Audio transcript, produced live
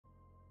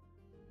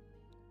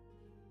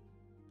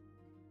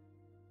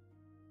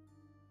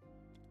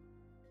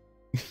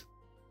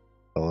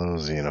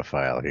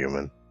xenophile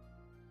human.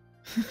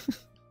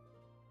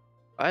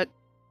 What?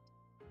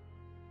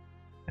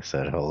 I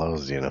said, hello,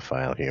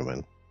 xenophile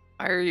human.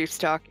 Why are you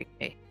stalking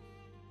me?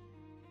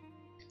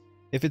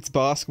 If it's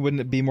Bosk, wouldn't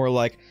it be more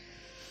like...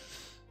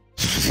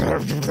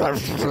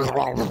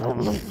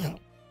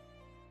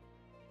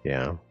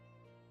 Yeah.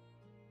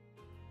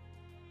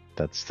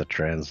 That's the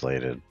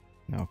translated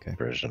Okay.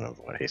 version of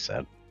what he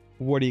said.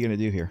 What are you going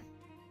to do here?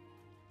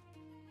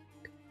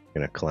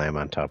 Gonna climb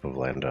on top of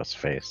Lando's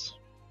face.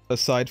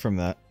 Aside from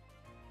that.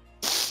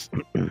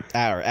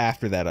 Or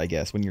after that, I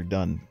guess, when you're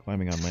done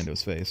climbing on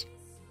Lando's face.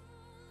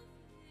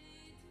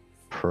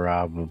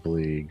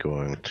 Probably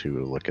going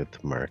to look at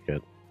the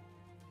market.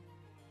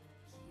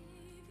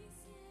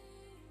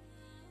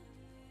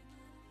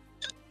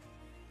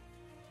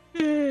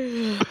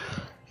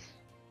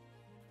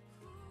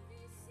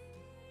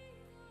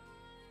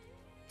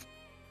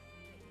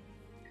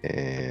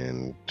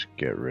 And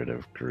get rid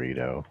of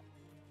Greedo.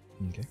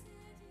 Okay.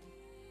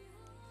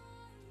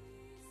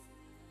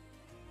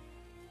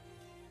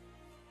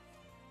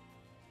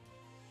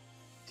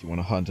 Do you want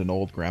to hunt an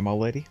old grandma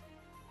lady?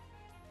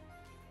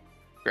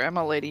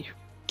 Grandma lady,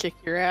 kick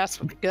your ass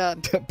with a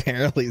gun.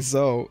 Apparently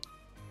so.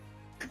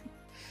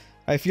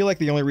 I feel like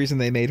the only reason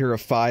they made her a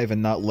 5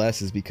 and not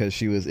less is because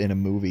she was in a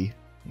movie.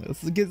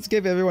 Let's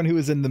give everyone who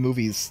was in the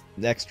movies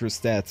extra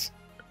stats.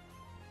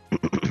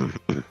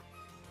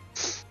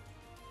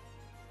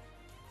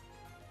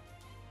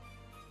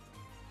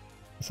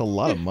 It's a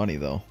lot of money,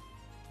 though,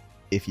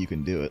 if you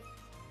can do it.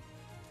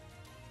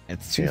 And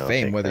it's to Yeah, I'll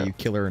fame take whether that. you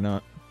kill her or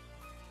not.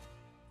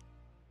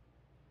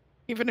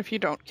 Even if you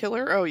don't kill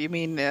her? Oh, you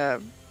mean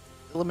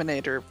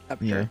eliminate her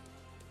after. Yeah.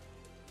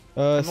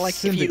 And like,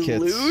 if you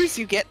Syndicates. lose,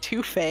 you get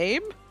 2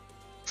 fame?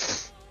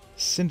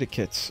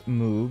 Syndicates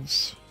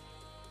moves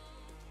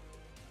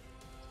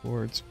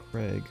towards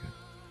Craig.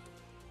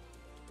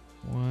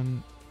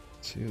 1,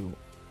 2,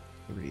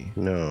 3.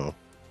 No.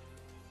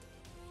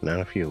 Not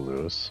if you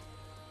lose.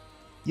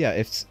 Yeah,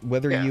 it's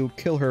whether Yeah. you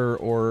kill her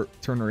or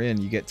turn her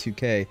in, you get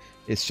 2k.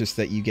 It's just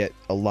that you get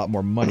a lot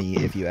more money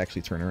if you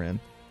actually turn her in.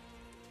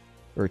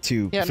 Or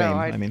 2 Yeah, fame, no,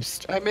 I mean.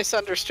 I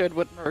misunderstood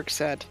what Merg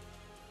said.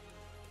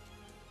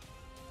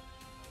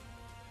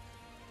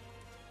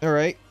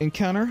 Alright,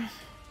 encounter.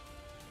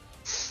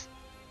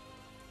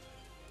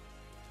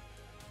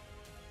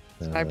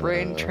 My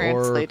brain Uh,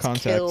 translates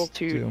contact, kill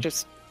to too.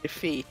 just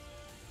defeat.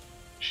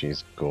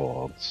 She's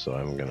gold, so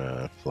I'm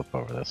gonna flip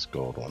over this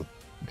gold one.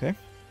 Okay.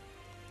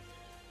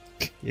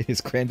 It is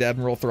Grand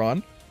Admiral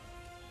Thrawn.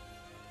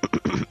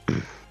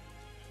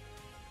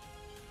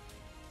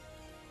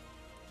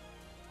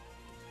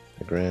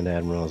 The Grand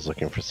Admiral is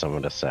looking for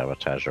someone to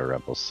sabotage a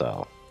rebel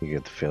cell. You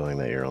get the feeling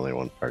that you're only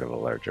one part of a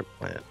larger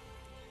plan.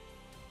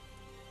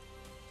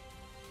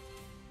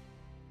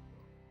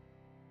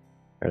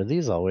 Are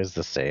these always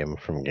the same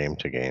from game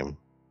to game?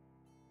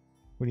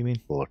 What do you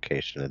mean? The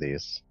location of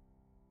these?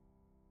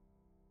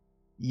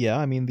 Yeah,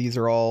 I mean, these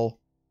are all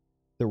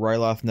the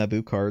Ryloth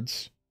Naboo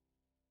cards.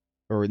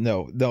 Or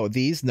no,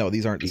 these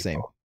aren't the same.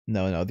 People.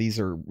 No, these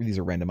are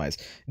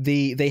randomized.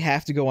 They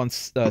have to go on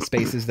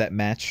spaces that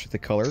match the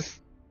color,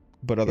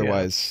 but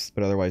otherwise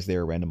they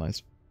are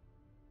randomized.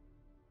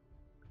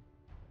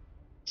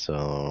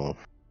 So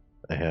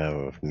I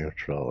have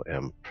neutral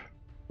imp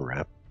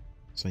rep.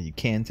 So you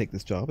can take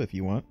this job if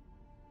you want.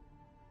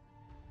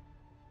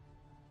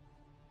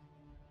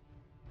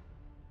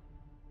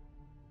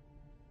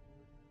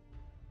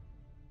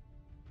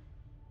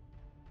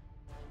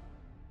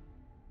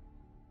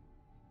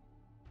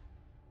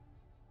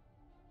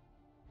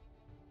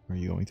 Are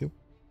you going to?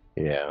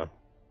 Yeah,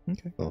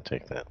 Okay. I'll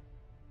take that.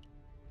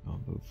 I'll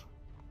move.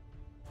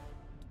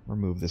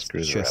 Remove this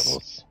Screw the chest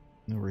rebels.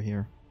 over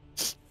here.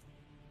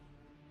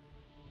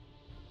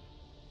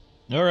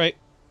 All right.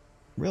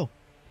 Real.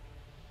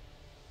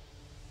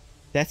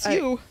 That's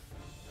you.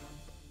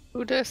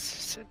 Who does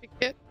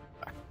Syndicate?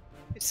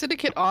 Is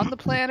Syndicate on the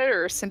planet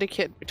or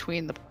Syndicate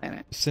between the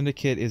planet?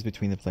 Syndicate is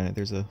between the planet.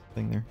 There's a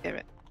thing there. Damn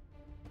it.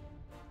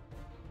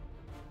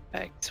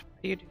 Thanks. Why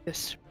do you do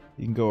this?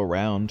 You can go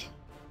around,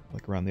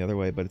 like around the other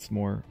way, but it's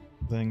more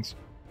things.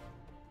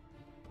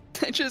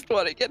 I just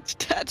want to get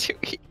to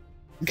Tatooine.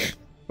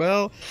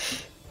 Well,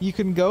 you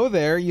can go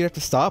there. You have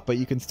to stop, but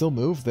you can still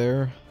move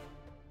there.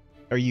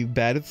 Are you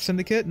bad at the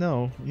Syndicate?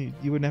 No, you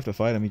wouldn't have to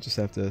fight them. You just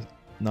have to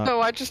not.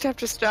 No, I just have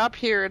to stop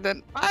here and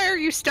then. Why are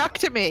you stuck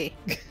to me?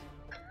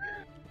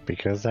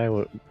 Because I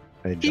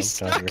jumped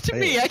He's on stuck your to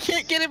me. face. I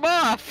can't get him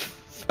off.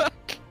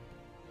 Fuck.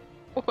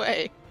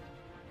 Away.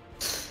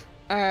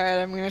 Alright,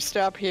 I'm gonna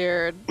stop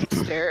here and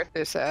stare at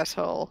this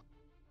asshole.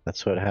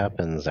 That's what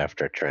happens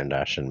after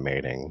Trandoshan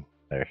mating.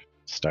 They're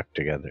stuck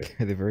together.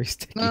 They're very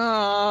sticky.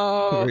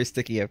 Oh. Very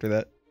sticky after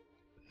that.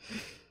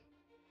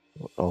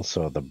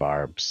 Also, the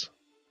barbs.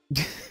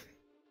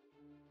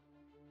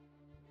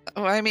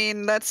 I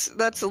mean,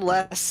 that's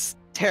less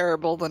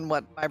terrible than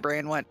what my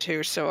brain went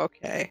to, so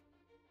okay.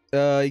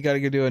 You gotta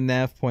go do a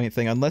nav point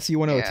thing, unless you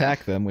want to Yeah.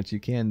 attack them, which you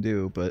can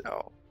do, but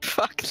No.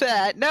 Fuck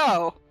that.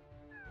 No.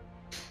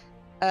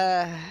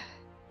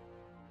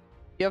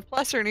 You have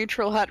plus or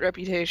neutral hut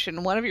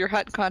reputation. One of your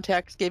hut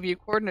contacts gave you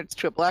coordinates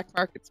to a black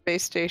market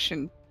space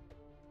station in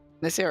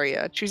this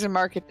area. Choose a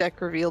market deck,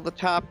 reveal the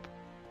top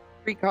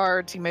 3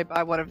 cards. You may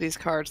buy one of these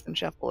cards, then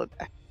shuffle a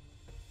deck.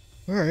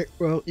 Alright,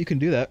 well, you can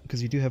do that,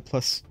 because you do have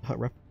plus hut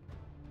rep.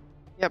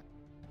 Yep.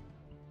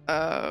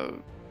 I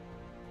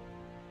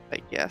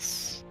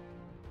guess.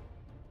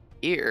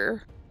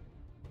 Here.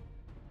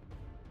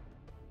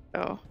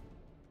 Oh.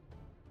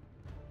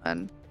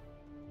 1,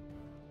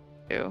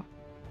 2.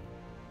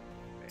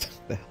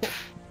 The hell?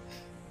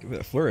 Give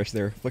it a flourish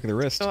there. Flick of the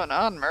wrist. What's going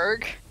on,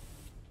 Merg?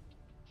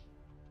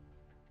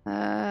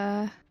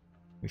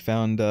 We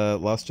found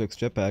LostJoke's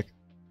jetpack.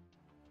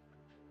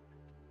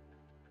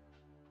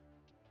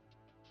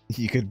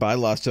 You could buy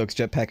LostJoke's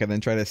jetpack and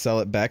then try to sell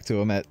it back to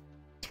him at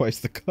twice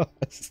the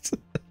cost.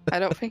 I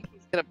don't think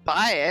he's gonna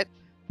buy it.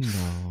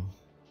 No.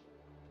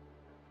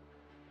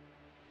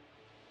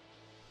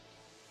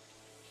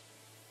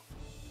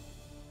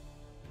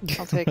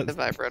 I'll take the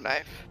vibro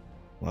knife.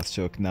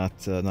 LostJoke, not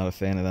a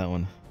fan of that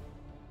one.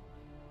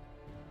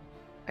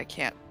 I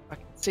can't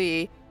fucking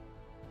see.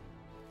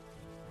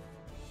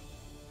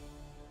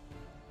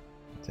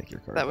 Take your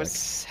card That back.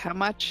 was how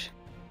much?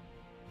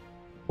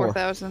 4.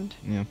 4,000?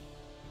 Yeah.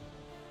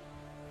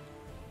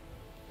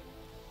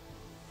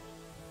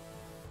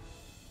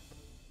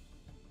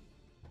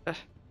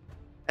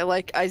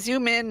 I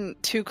zoom in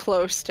too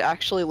close to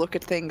actually look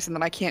at things, and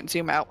then I can't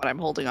zoom out when I'm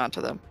holding onto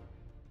them.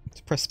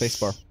 Just press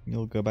spacebar.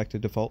 You'll go back to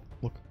default.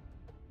 Look.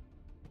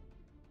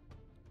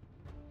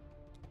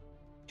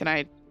 Can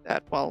I do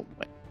that? Well,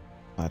 wait.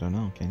 I don't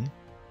know, can you?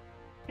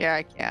 Yeah,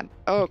 I can.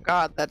 Oh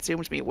god, that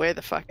zooms me way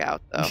the fuck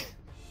out, though.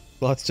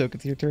 LostJoke,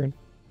 it's your turn.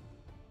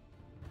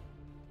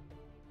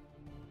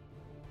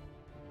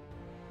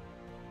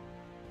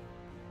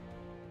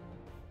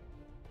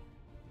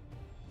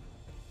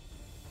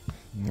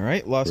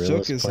 Alright,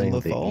 LostJoke is in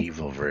the fall. The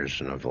evil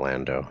version of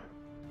Lando.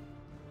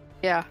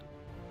 Yeah.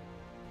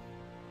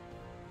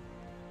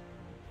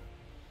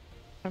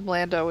 I'm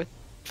Lando with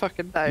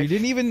fucking knife. You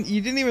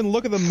didn't even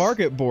look at the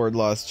market board,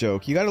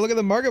 LostJoke. You gotta look at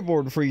the market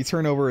board before you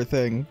turn over a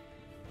thing.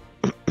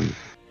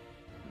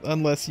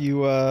 Unless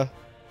you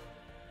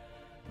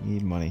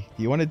need money.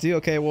 Do you want to do?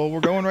 Okay, well we're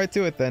going right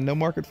to it then. No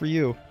market for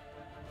you.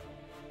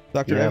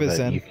 Dr. Yeah, but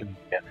Evison. you can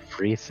get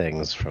free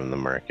things from the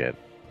market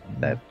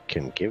that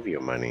can give you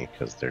money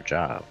because they're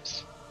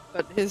jobs.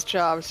 But his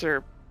jobs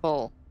are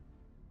full.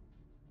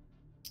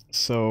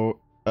 So,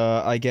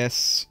 I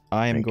guess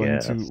I am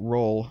going to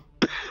roll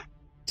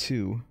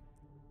 2.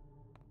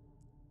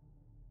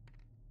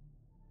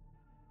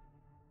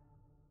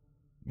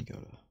 Let me go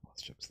to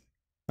LostJoke's thing.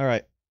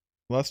 Alright.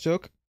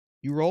 LostJoke,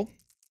 you roll.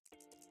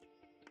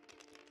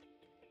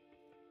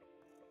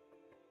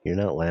 You're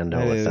not Lando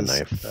That with a is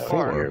knife, though.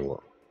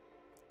 4.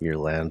 You're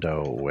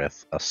Lando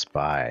with a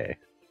spy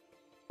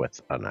with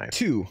a knife.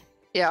 2.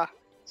 Yeah.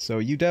 So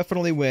you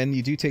definitely win.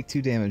 You do take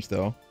 2 damage,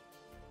 though.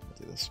 I'll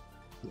do this.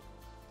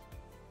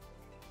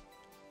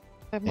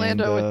 I'm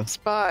Lando And, with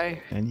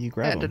spy. And you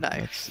grab And a him.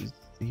 knife.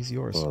 He's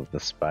yours. Well, the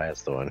spy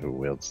is the one who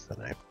wields the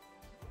knife.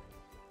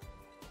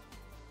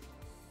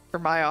 For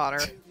my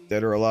honor.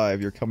 Dead or alive,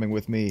 you're coming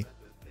with me.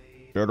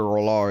 Dead or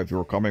alive,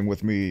 you're coming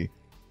with me.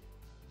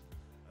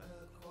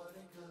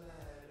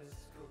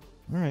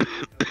 Alright.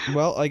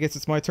 Well, I guess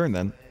it's my turn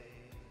then.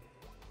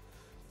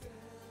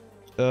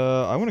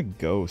 I want to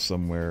go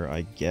somewhere,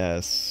 I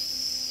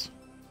guess.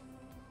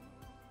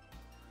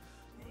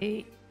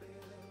 Hey.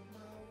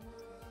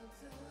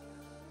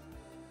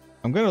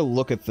 I'm gonna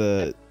look at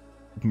the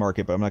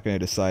market, but I'm not gonna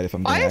decide if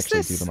I'm gonna Why is actually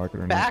this do the market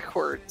or not.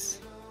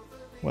 backwards?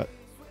 What?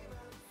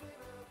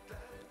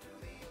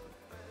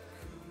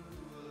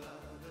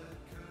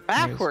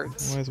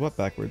 Backwards. Why is what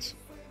backwards?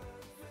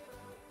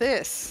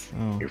 This.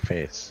 Oh, Your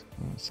face.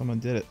 someone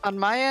did it. On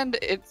my end,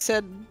 it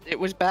said it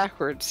was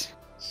backwards.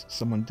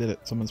 Someone did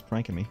it. Someone's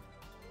pranking me.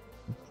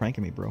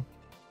 Pranking me, bro.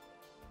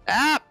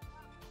 Ah!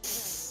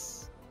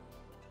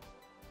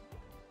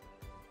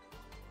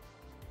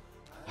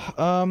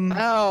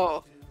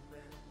 Oh.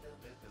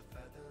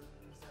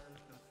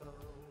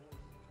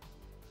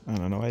 I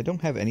don't know. I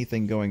don't have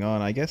anything going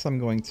on. I guess I'm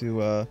going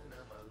to, I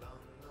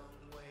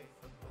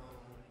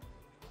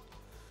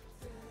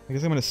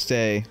guess I'm gonna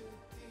stay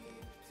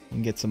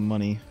and get some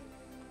money.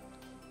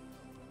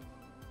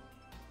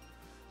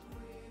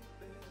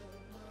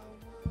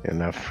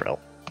 Enough frill.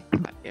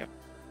 Yeah.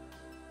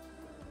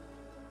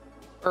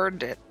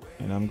 Earned it.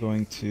 And I'm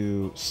going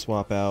to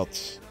swap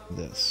out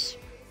this.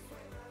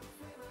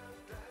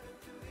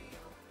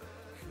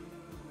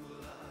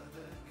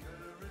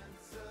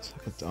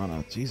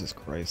 Donna, Jesus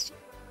Christ.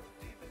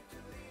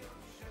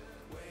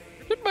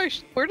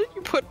 Where did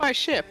you put my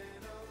ship?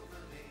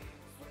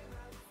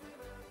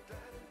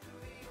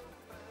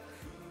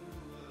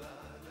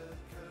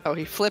 Oh,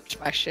 he flipped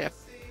my ship.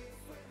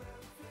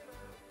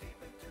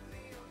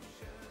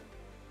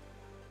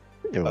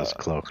 It was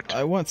cloaked.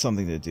 I want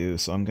something to do,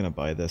 so I'm gonna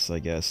buy this, I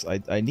guess.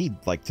 I need,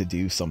 like, to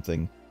do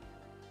something.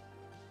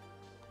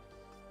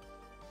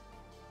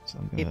 So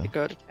I'm Need gonna... to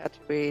go to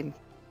Tatooine.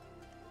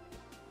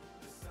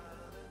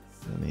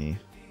 Let me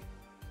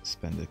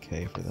spend a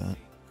K for that.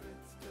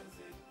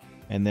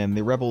 And then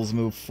the rebels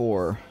move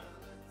 4.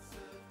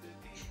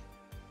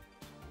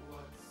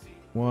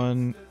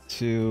 1,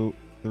 2,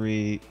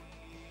 3,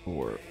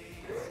 4.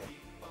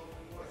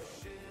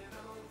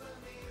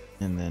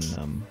 And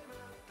then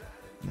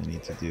I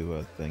need to do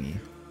a thingy.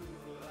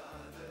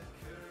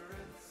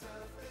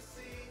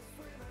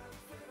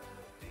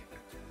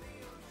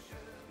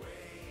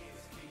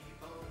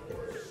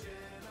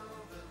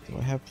 Do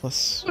I have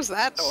plus? What was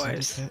that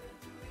noise? syndicate?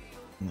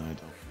 No, I don't.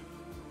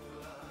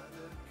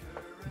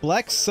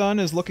 Black Sun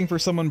is looking for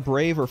someone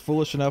brave or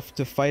foolish enough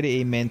to fight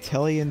a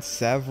Mantelian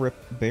Savrip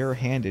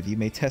bare-handed. You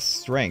may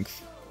test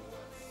strength.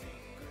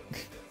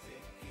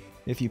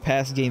 If you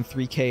pass, gain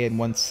 3k and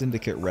 1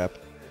 syndicate rep.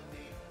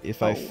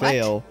 If I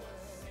fail,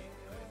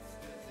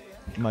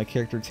 my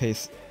character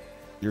takes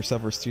my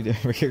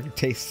character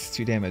takes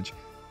 2 damage.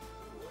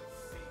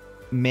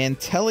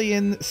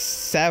 Mantelian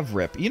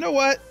Savrip. You know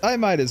what? I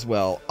might as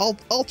well.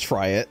 I'll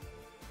try it.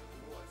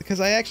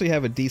 Because I actually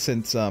have a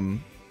decent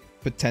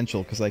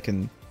potential because I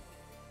can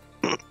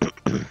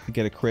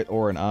get a crit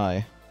or an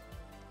eye.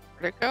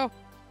 Where'd it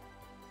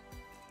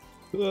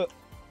go?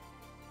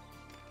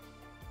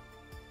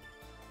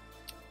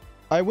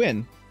 I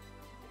win.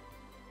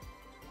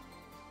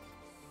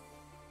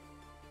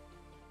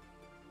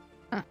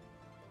 Huh.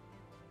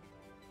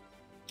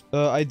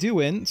 I do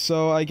win,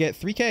 so I get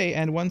 3k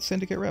and 1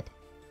 syndicate rep.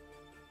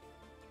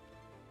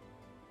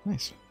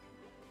 Nice.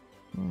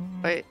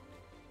 Wait.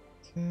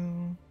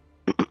 2,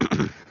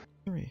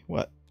 3.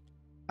 What?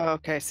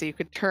 Okay, so you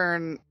could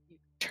turn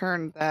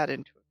that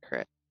into a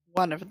crit.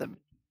 One of them.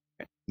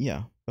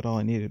 Yeah, but all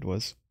I needed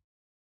was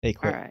a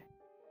crit. All right.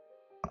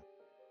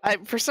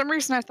 For some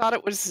reason I thought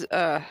it was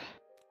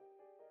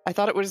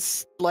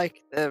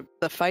like the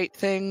fight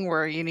thing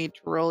where you need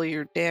to roll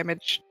your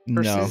damage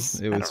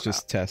versus No, it I was don't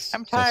just know. test.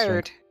 I'm test strength.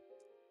 tired.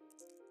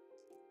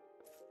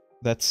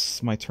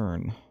 That's my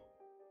turn.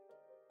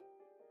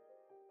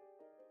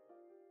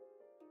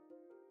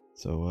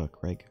 So,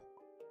 Craig.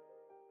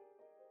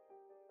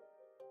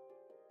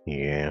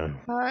 Yeah.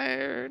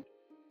 Tired.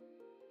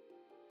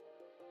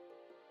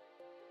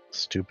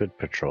 Stupid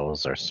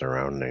patrols are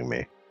surrounding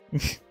me.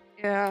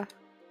 Yeah.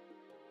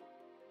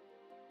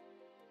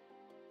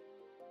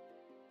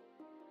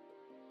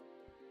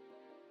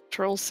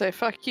 Trolls say,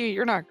 fuck you,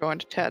 you're not going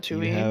to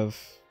Tatooine.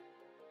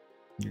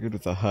 You're good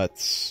with the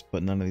huts,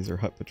 but none of these are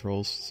hut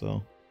patrols,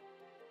 so...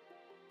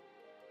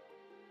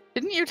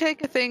 Didn't you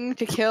take a thing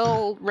to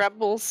kill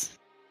rebels?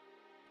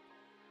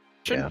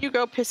 Shouldn't Yeah. you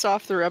go piss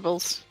off the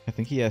rebels? I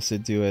think he has to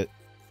do it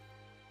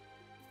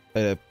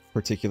at a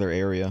particular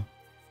area.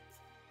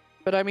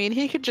 But I mean,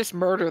 he could just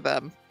murder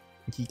them.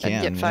 He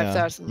can, get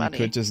 5,000 yeah. money.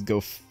 He could just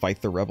go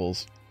fight the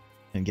rebels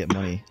and get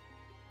money.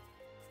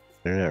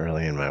 They're not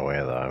really in my way,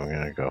 though. I'm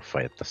gonna go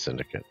fight the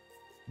Syndicate.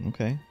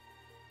 Okay.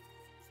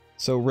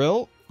 So,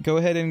 Rill, go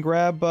ahead and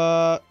grab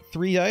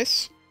 3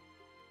 dice.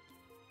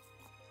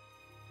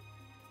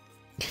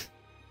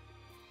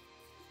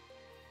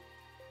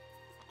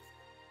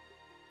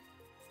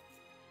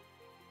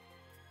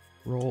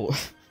 Roll.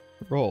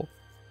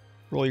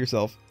 Roll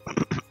yourself.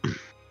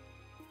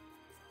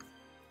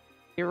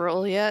 You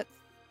roll yet?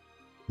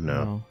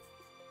 No.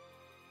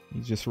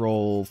 You just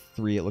roll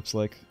 3, it looks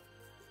like.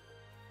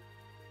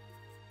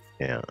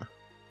 Yeah.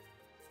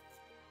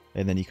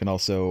 And then you can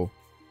also...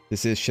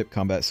 This is ship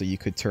combat, so you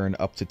could turn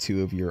up to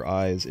 2 of your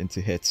eyes into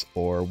hits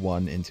or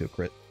 1 into a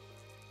crit.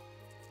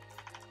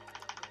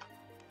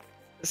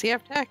 Does he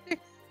have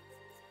tactics?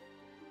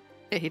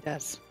 Yeah, he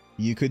does.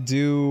 You could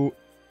do...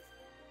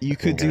 You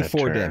could do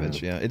 4 turn.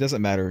 damage, yeah. It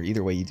doesn't matter.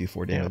 Either way, you do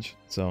 4 damage.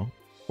 So,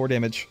 4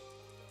 damage.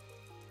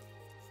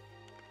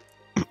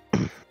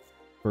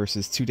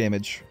 Versus 2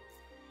 damage.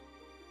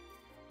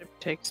 It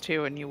takes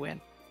 2 and you win.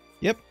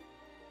 Yep.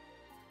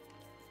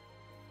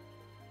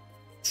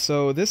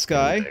 So, this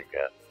guy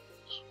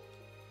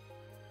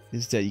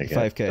is dead. You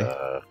get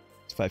 5k.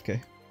 It's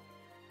 5k.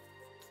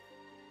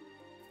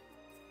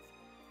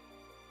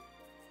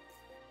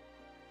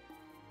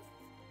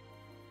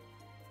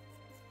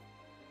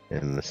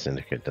 And the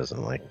Syndicate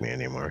doesn't like me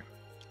anymore.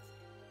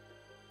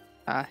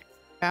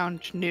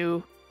 Found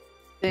new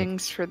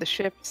things for the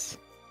ships.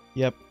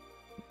 Yep.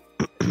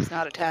 He's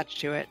not attached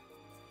to it.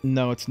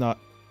 No, it's not.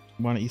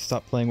 Why don't you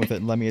stop playing with it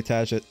and let me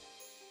attach it?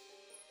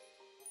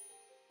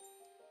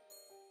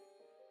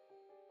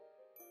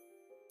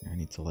 I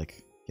need to,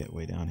 like, get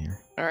way down here.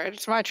 Alright,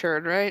 it's my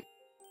turn, right?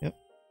 Yep.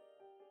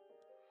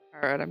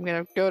 Alright, I'm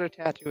gonna go to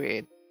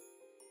Tatooine.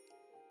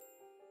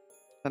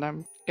 And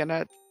I'm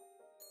gonna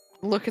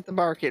look at the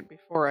market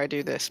before I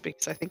do this,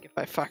 because I think if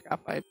I fuck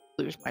up, I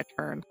lose my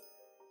turn.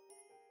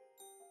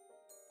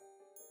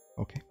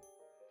 Okay.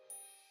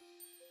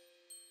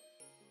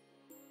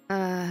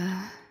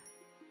 Oh.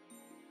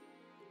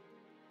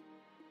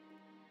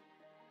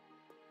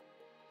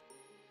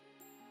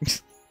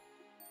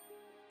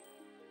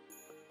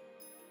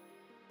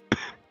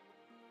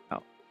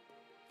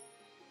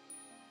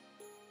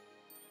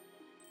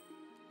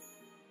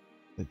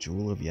 The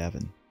Jewel of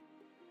Yavin.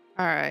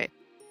 Alright.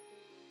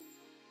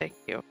 Thank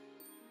you.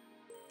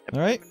 I put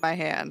All right. them in my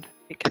hand.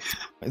 Because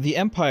The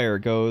Empire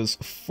goes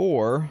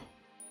 4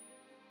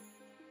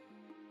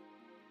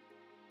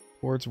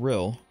 towards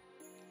Rill.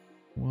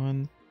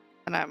 1,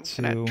 and I'm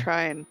 2, gonna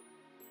try and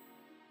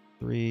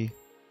 3.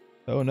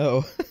 Oh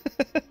no.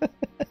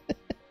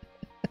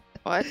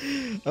 what?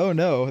 Oh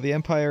no, the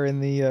Empire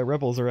and the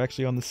Rebels are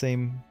actually on the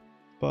same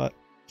spot.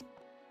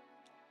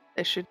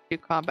 They should do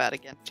combat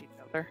against each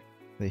other.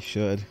 They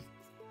should.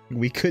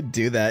 We could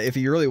do that. If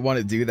you really want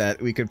to do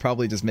that, we could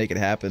probably just make it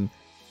happen.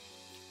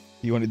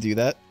 You want to do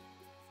that?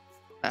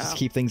 Just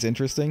keep things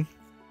interesting?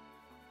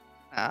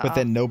 But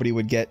then nobody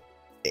would get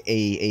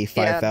a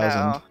 5,000.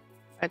 Yeah, no.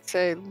 I'd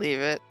say leave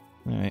it.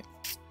 Alright.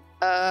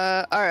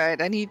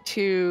 Alright, I need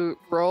to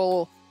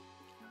roll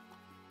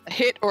a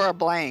hit or a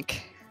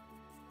blank.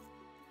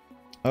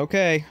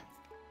 Okay.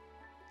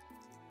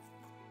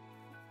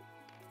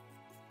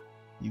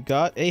 You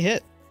got a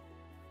hit.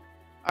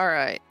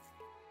 Alright.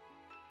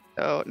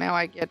 So now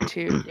I get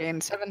to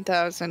gain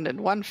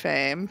 7,001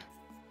 fame.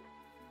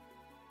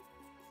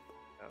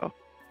 So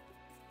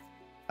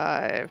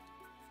 5,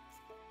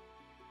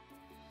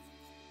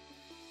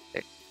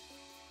 6,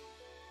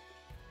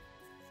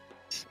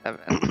 7.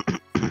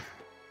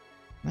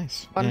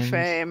 Nice. 1 And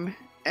fame,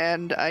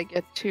 and I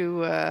get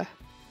to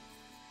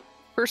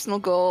personal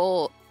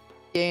goal,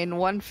 gain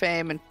 1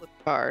 fame and flip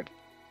a card.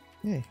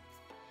 Yay.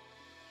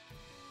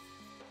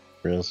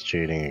 Real's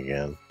cheating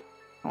again.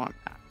 No, I'm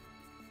not.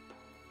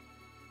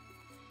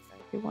 I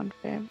do 1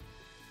 fame.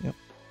 Yep.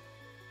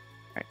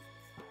 Alright.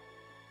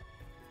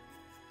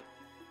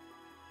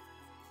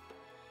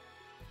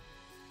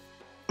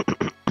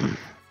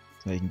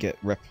 So you can get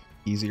rep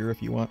easier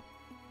if you want.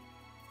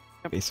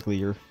 Yep. Basically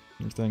your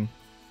thing.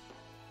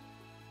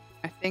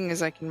 My thing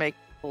is I can make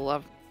people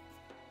love me.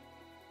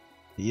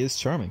 He is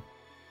charming.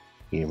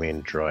 You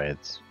mean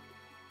droids?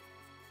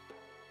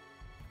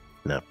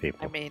 Not I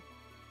people. mean,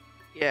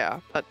 yeah,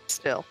 but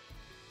still.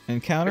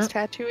 Encounter. Where's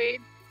Tatooine?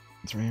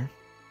 It's right here.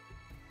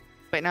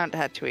 Wait, not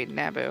Tatooine,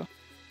 Naboo.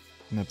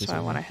 Nope, So I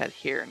want to head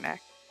here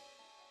next.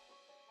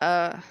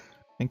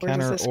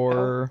 encounter this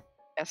or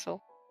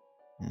Castle.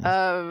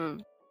 yeah,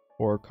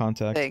 or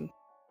contact. Thing.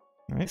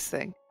 All right. This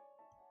thing.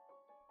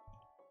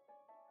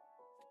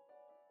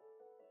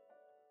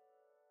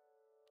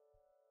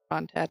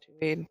 On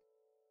Tatooine.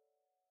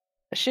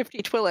 A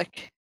shifty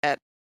Twi'lek at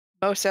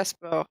Mos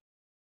Espo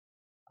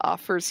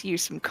offers you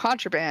some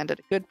contraband at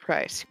a good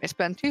price. You may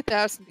spend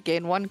 2,000 to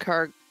gain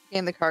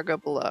gain the cargo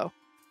below,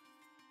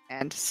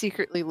 and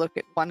secretly look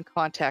at 1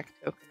 contact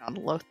token on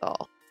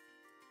Lothal.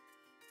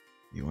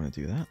 You want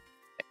to do that?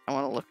 I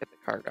want to look at the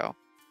cargo.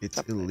 It's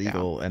Upside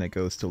illegal, and it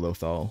goes to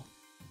Lothal.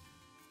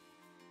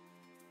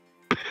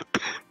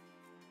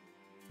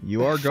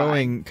 You are Fine.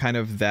 going kind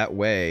of that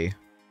way.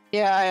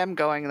 Yeah, I am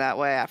going that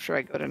way after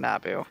I go to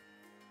Naboo.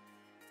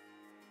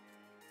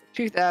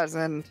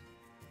 2,000,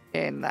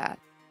 gain that.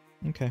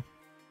 Okay.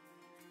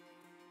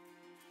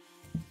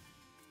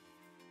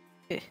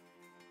 Eh.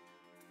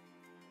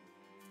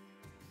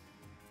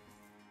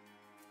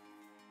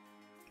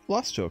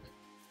 LostJoke.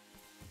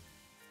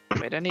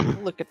 Wait, I need to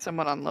look at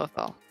someone on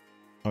Lothal.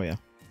 Oh yeah.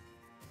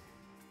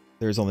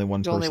 There's only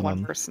one There's person only one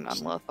on person on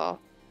Lothal.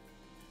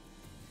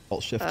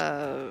 Alt Shift.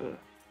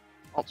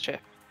 Alt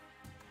Shift.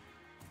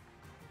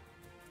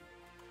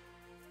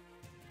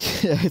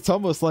 Yeah, it's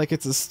almost like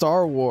it's a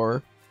Star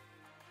War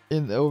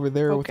in over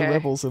there with the Okay.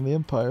 rebels and the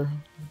Empire.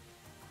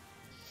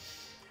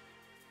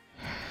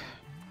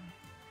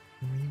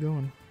 Where are you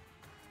going?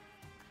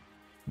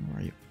 Where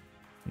are you?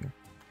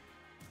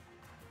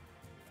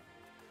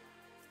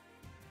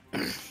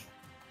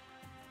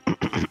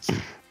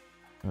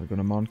 Gotta go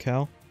to Mon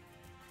Cal.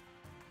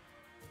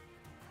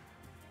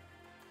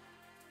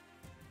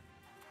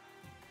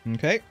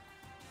 Okay.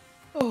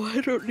 Oh,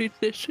 I don't need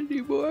this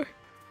anymore.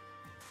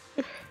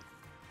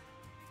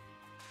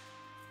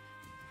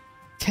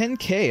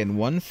 10k and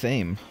 1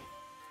 fame.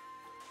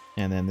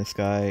 And then this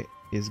guy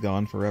is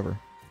gone forever.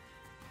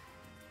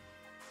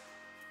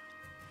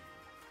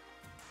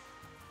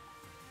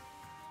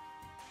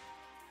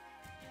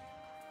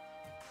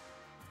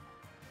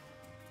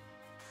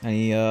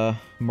 Any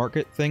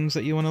market things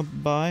that you want to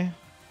buy?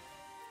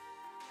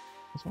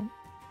 This one?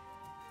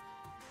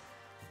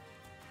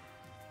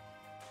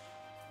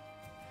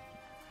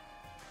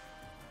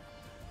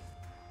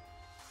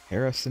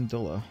 Hera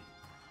Syndulla.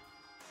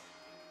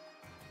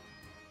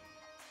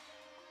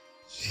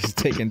 She's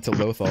taken to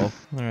Lothal.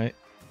 Alright.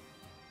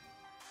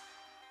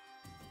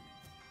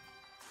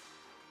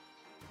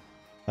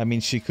 I mean,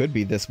 she could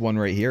be this one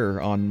right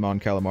here on Mon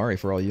Calamari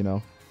for all you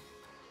know.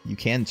 You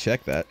can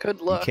check that.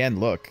 Good luck. You can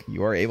look.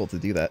 You are able to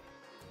do that.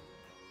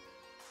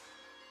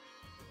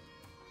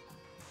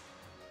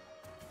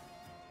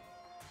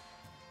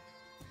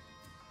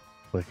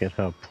 Look at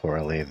how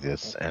poorly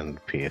this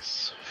end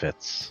piece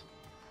fits.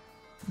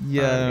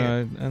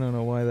 Yeah, I don't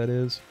know why that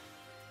is.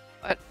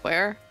 What?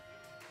 Where?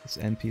 This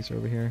end piece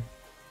over here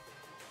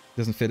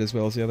doesn't fit as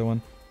well as the other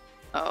one.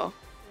 Oh,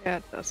 yeah,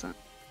 it doesn't.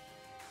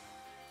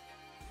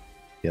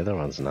 The other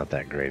one's not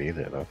that great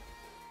either, though.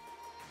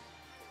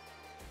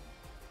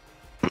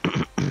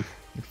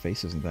 You're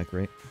face isn't that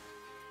great.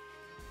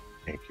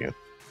 Thank you.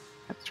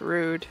 That's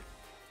rude.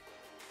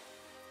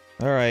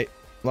 Alright.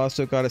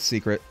 LostJoke got a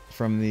secret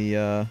from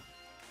the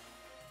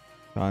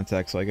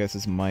contact, so I guess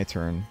it's my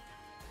turn.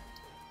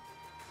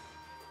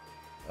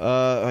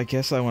 I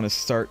guess I want to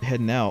start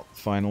heading out,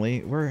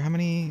 finally. How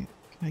many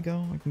can I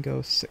go? I can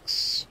go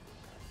 6.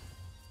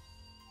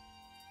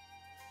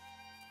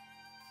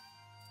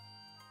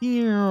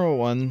 Here,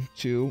 1,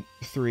 2,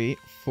 3,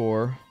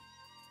 4,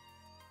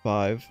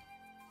 5,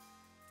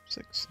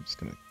 6. I'm just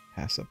gonna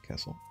pass up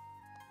Kessel.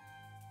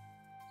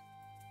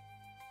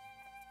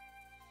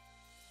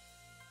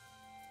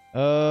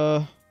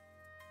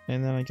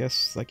 And then I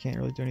guess I can't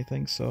really do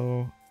anything,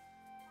 so...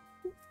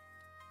 Do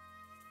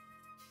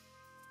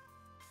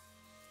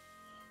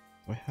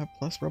I have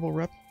plus Rebel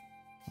Rep?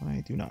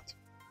 I do not.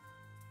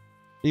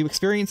 You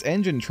experience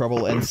engine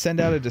trouble and send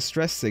out a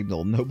distress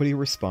signal. Nobody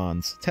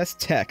responds. Test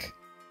tech.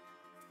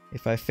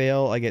 If I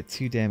fail, I get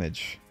 2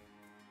 damage.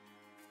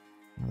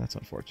 Well, that's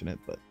unfortunate,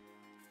 but...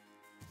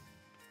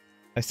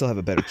 I still have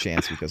a better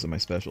chance because of my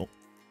special.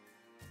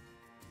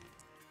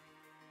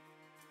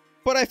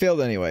 But I failed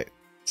anyway.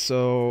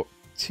 So,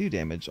 2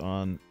 damage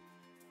on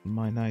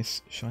my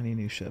nice, shiny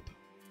new ship.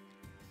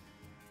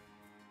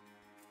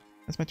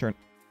 That's my turn.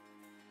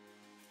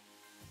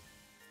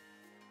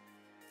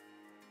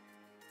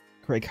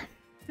 Craig.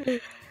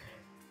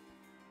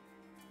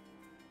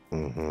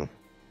 Mm-hmm.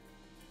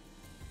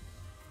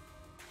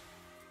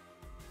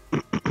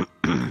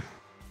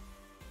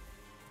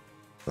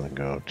 I'll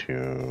go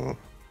to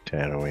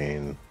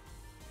Tatooine.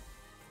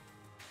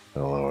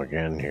 Hello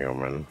again,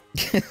 human.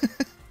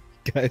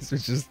 Guys are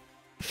just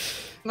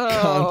No.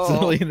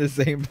 constantly in the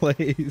same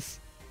place.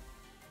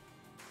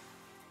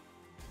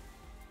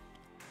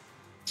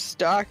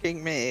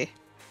 Stalking me.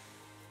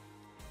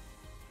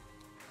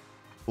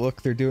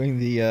 Look, they're doing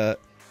the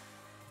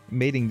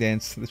mating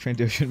dance, the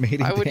Trandoshan mating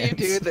dance. Why would you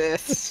do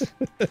this?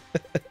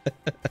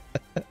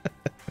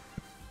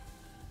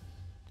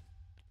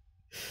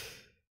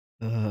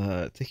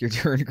 Take your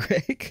turn,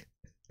 Greg.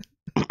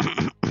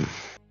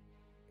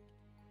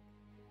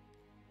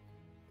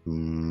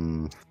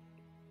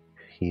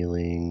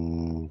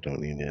 Healing, don't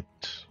need it.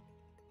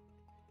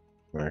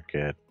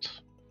 Market.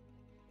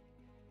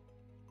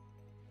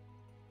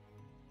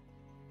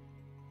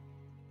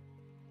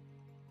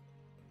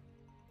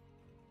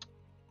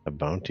 A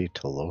bounty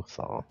to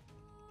Lothal.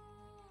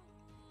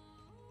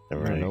 I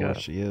don't know where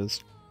she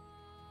is.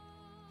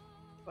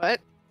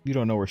 What? You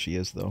don't know where she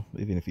is, though.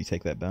 Even if you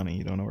take that bounty,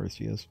 you don't know where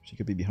she is. She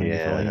could be behind you for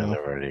Yeah, all you and know.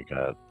 I've already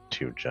got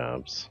 2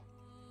 jobs.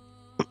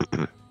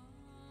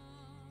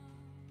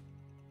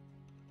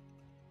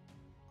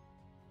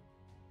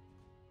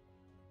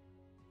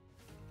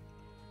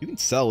 You can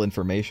sell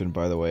information,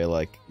 by the way.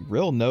 Like,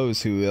 Rill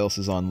knows who else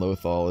is on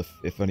Lothal.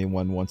 If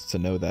anyone wants to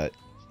know that,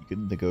 you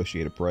can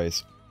negotiate a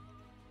price.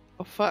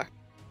 Oh, fuck.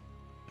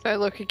 Should I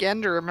look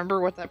again to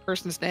remember what that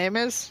person's name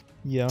is?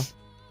 Yeah.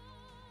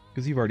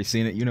 Because you've already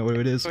seen it. You know what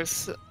it is. It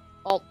was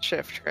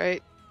Alt-Shift,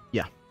 right?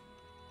 Yeah.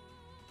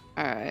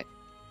 Alright.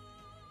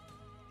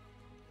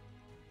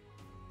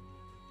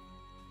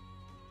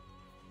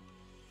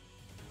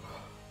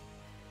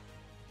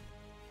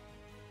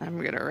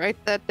 I'm gonna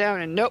write that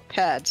down in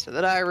Notepad so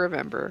that I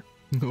remember.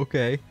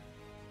 Okay.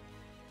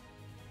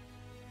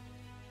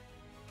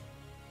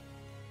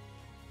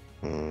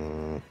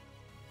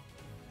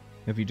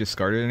 Have you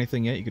discarded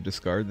anything yet? You could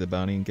discard the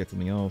bounty and get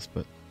something else,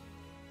 but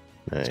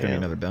it's gonna be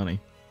another bounty.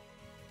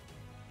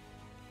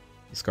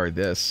 Discard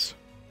this.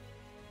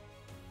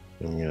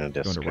 I'm gonna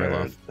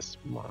discard this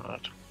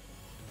mod.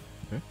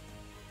 Okay.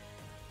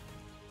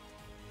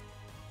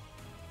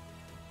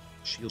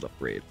 Shield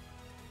upgrade.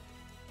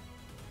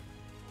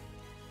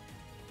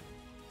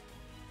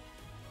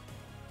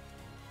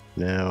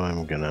 Now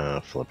I'm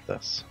gonna flip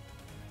this.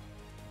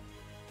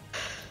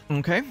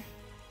 Okay.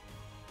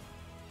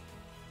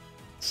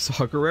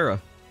 Saw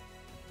Gerrera.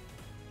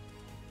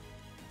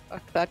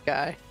 Fuck that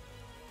guy.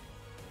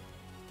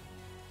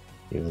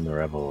 Even the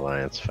Rebel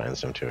Alliance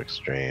finds him too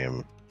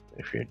extreme.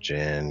 If you're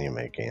Jin, you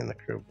may gain the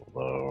crew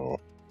below.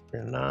 If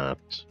you're not,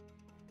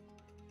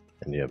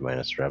 and you have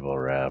minus Rebel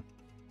Rep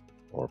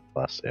or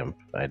plus Imp.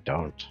 I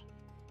don't.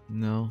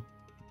 No.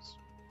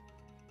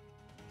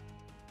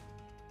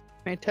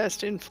 May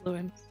test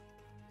influence.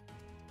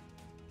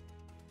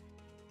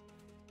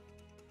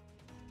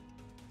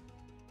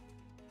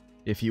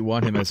 If you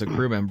want him as a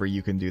crew member,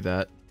 you can do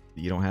that.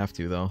 You don't have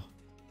to, though.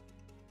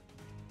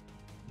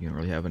 You don't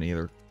really have any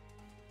other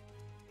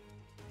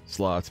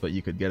slots, but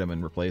you could get him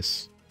and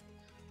replace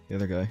the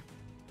other guy.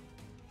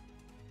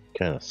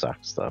 Kind of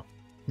sucks, though.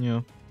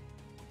 Yeah.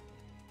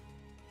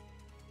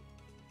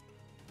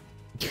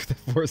 Give the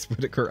Force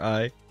Whitaker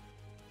eye.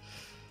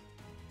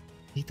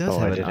 He does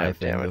have an eye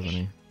thing, doesn't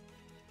he?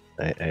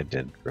 I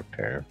did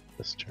repair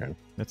this turn.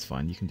 That's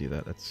fine. You can do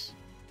that. That's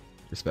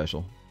you're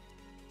special.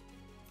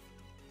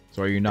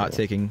 So are you not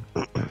taking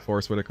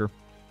Forrest Whitaker?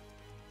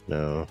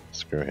 No,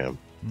 screw him.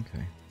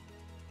 Okay.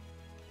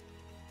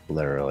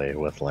 Literally,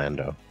 with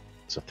Lando.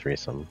 It's a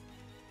threesome.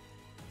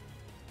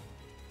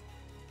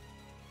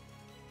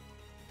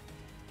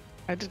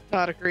 I did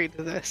not agree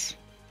to this.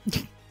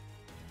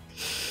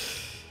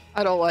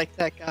 I don't like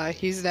that guy.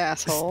 He's an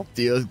asshole. This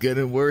deal's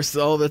getting worse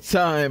all the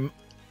time.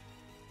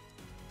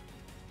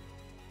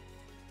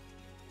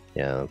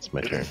 Yeah, that's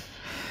my turn.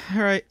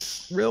 All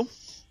right, Rill.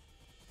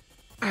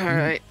 All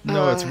right.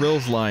 No, it's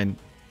Rill's line.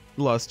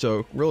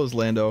 LostJoke. Rill is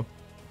Lando.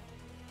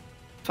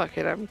 Fuck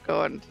it, I'm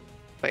going.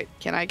 Wait,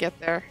 can I get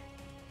there?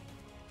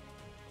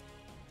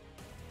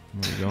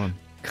 Where are you going?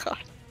 God.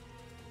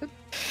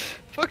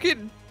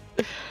 Fucking.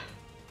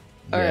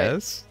 All right.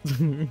 Yes.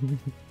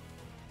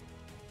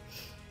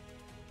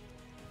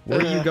 Where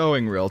are you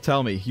going, Rill?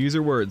 Tell me. Use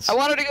your words. I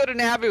wanted to go to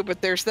Naboo, but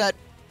there's that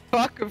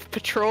fuck of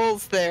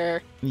patrols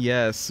there.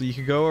 Yes, so you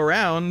could go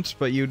around,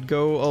 but you'd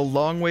go a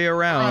long way Or I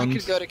around.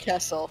 could go to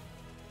Kessel.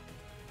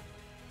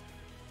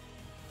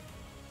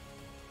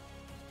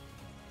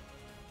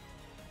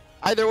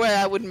 Either way,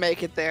 I wouldn't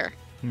make it there.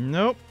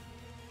 Nope.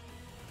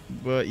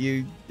 But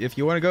if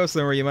you want to go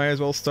somewhere, you might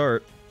as well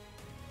start.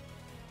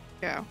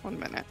 Yeah, 1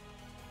 minute.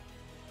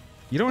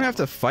 You don't have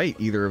to fight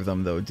either of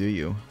them, though, do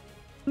you?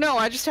 No,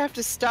 I just have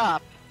to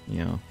stop.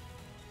 Yeah.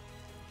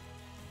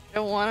 I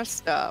don't want to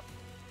stop.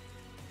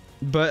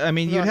 But, I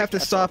mean, Go you'd to have to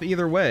Kessel. stop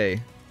either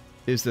way,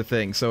 is the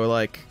thing. So,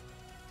 like,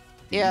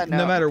 Yeah,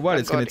 no matter what, I'm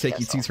it's going going to to take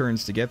you 2 Kessel.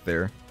 turns to get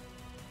there.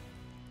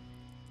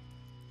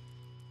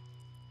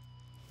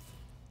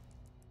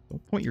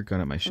 Don't point your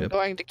gun at my I'm ship.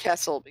 going to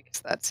Kessel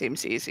because that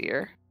seems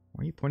easier.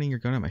 Why are you pointing your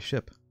gun at my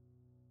ship?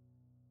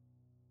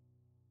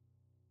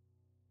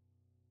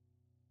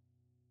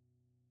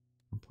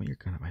 Don't point your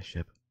gun at my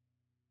ship.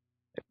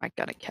 Put my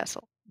gun at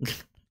Kessel.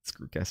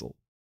 Screw Kessel.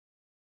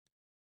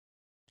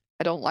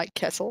 I don't like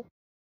Kessel.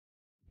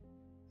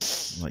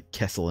 Like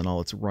Kessel and all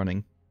its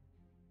running.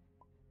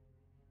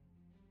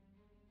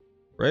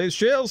 Raise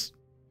shields!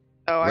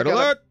 Oh, I Red gotta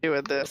alert! do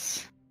with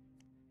this.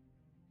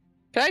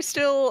 Can I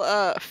still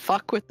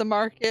fuck with the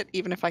market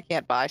even if I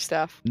can't buy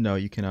stuff? No,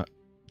 you cannot.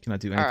 You cannot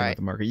do anything Alright. with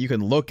the market. You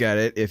can look at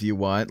it if you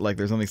want. Like,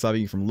 there's nothing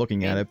stopping you from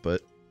looking at it,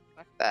 but...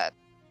 Fuck that.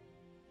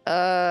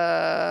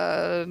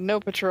 No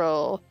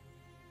patrol.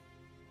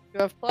 You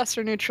have plus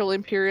or neutral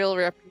Imperial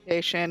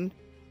reputation.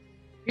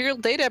 Imperial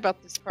data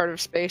about this part of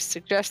space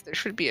suggests there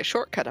should be a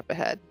shortcut up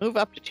ahead. Move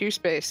up to 2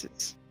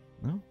 spaces.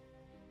 No.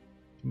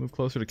 Move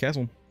closer to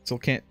Castle. Still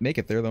can't make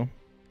it there, though.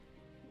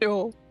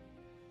 No.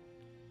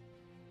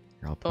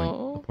 Here,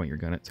 I'll point your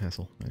gun at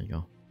Castle. There you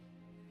go.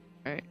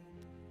 Alright.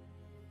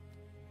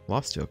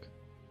 LostJoke.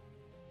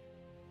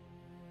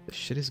 The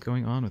shit is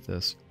going on with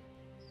this.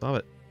 Stop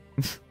it.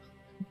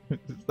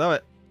 Stop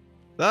it.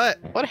 Stop it.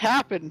 What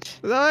happened?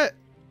 Stop it.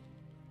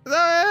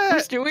 Stop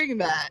Who's it. doing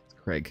that? It's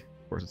Craig.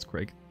 Of course it's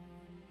Craig.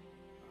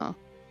 Huh.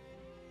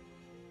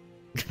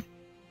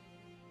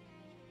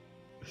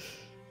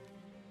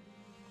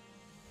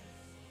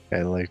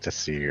 I'd like to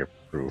see your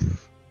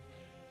proof.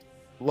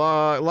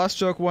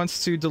 LostJoke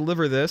wants to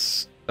deliver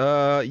this.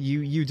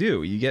 You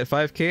do. You get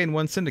 5k and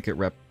 1 syndicate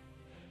rep.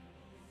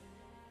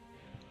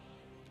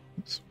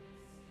 Oops.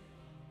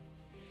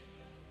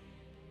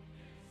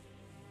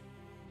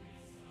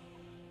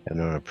 I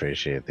don't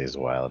appreciate these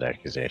wild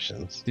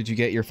accusations. Did you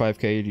get your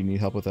 5k? Or do you need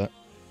help with that?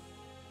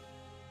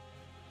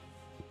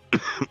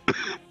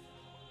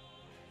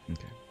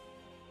 Okay.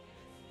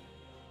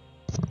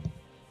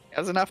 He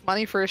has enough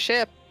money for a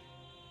ship.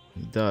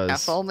 He does.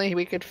 If only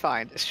we could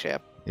find a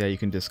ship. Yeah, you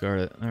can discard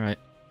it. All right.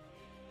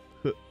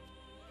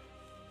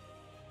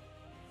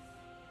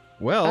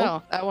 Well,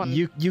 Oh, that one.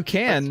 you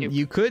can. that's you.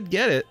 You could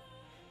get it.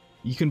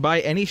 You can buy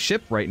any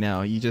ship right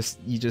now. You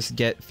just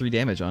get 3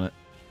 damage on it.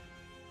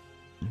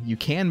 You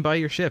can buy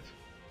your ship.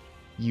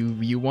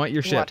 You want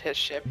your You ship. want his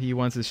ship. He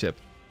wants his ship.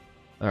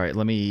 All right,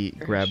 let me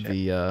Your grab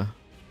ship.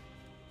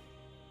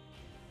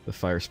 the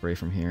fire spray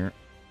from here.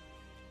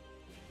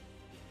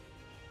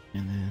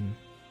 And then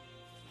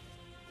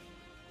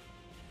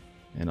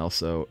and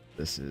also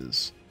this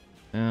is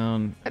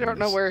down. I don't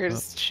know this where up.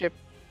 his ship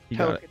You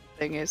got it. token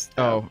thing is.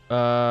 though.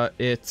 Oh,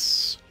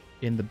 it's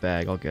in the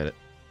bag. I'll get it.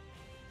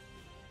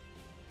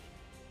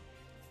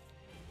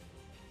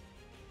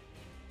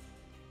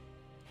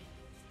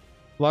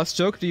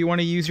 LostJoke, do you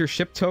want to use your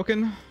ship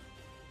token?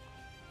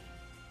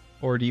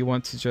 Or do you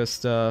want to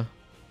just, Alright.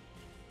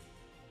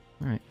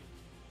 There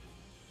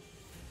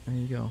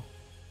you go.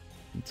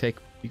 You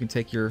can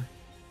take your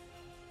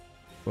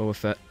Boba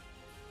Fett.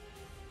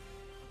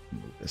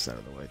 Move this out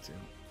of the way, too.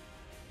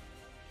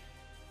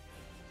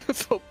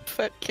 So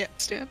Fett can't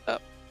stand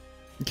up.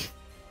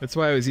 That's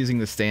why I was using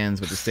the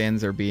stands, but the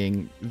stands are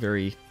being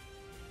very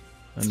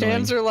annoying.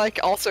 Stands are like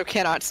also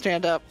cannot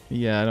stand up.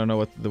 Yeah, I don't know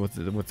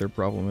what their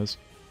problem is.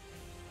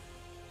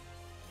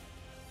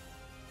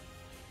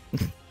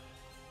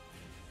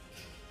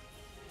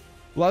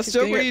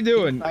 LostJoke, what are you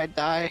doing? If I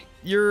die.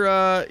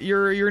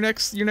 Your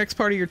next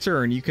part of your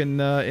turn, you can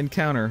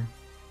encounter.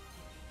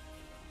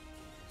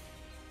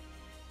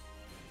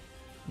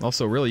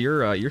 Also, really,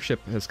 your ship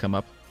has come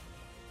up.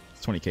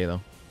 It's 20k though.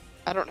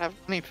 I don't have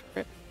money for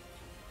it.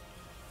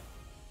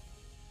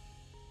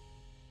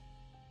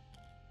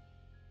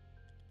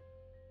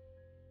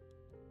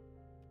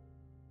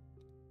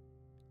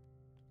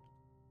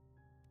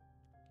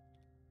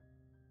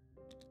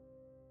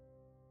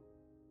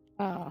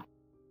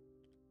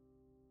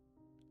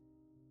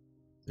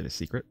 it a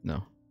secret?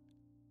 No.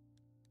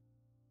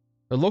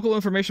 A local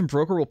information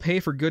broker will pay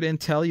for good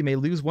intel. You may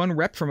lose 1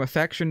 rep from a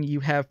faction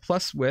you have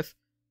plus with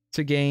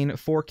to gain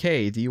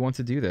 4K. Do you want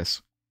to do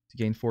this? To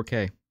gain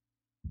 4K?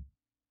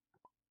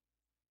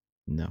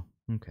 No.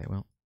 Okay,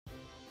 well.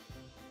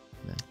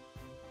 Then.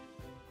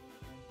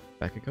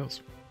 Back it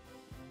goes.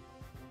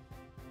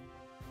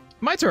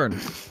 My turn!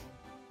 What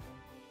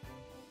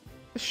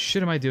the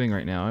shit am I doing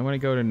right now? I want to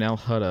go to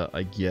Nalhutta,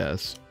 I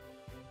guess.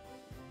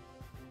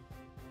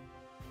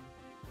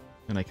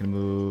 And I can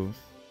move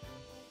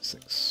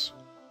 6.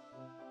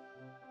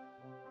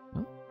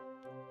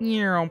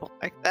 Yeah,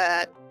 like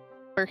that.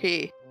 Where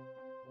he?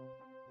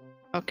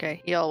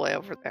 Okay, he all the way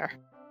over there.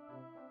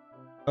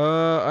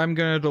 I'm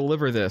gonna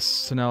deliver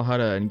this to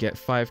Nalhutta and get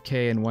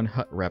 5K and 1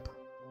 hut rep.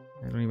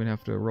 I don't even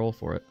have to roll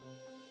for it.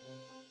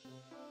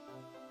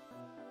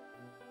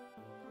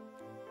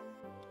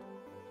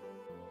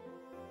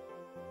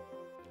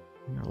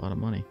 I got a lot of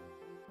money.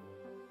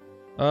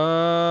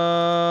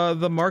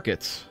 The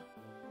market.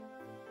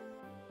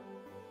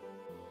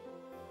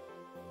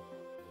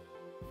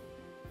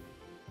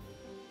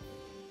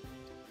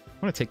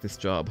 I want to take this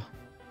job.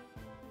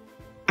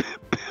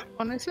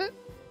 When is it?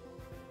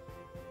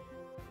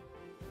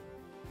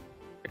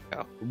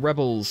 Go.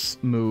 Rebels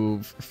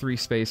move 3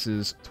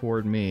 spaces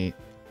toward me.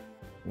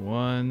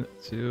 1,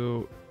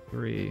 2,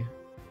 3.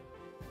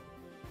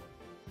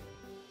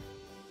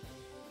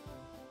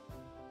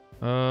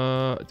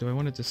 Do I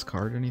want to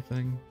discard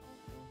anything?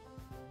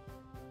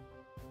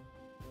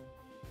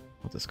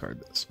 I'll discard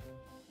this.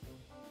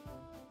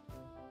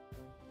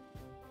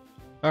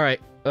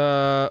 Alright,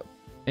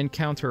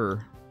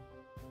 encounter.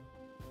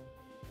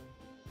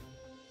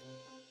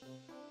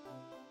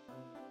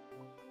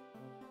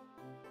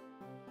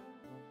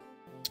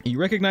 You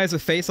recognize a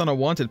face on a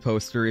wanted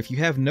poster. If you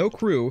have no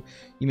crew,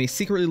 you may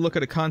secretly look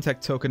at a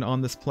contact token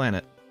on this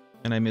planet.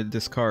 And I may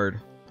discard.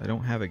 I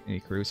don't have any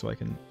crew, so I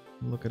can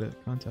look at a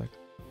contact.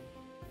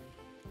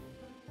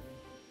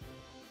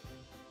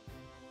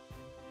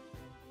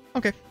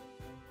 Okay.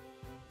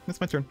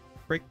 That's my turn.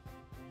 Break.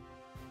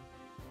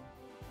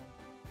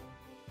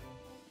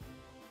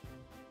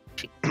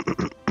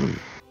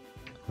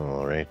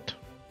 All right.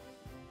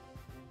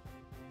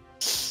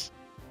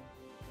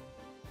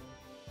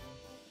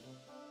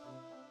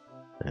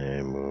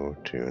 I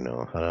move to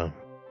Nalhutta.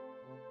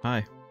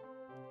 Hi.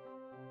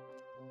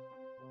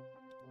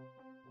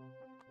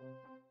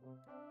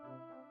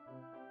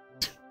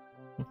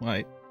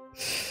 Why?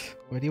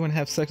 Why do you want to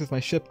have sex with my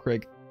ship,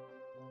 Craig?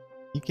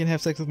 You can't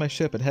have sex with my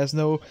ship. It has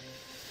no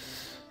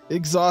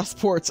exhaust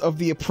ports of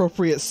the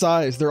appropriate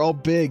size. They're all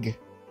big.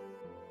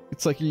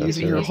 It's like you're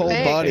using your whole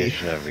body.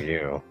 Of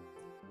you.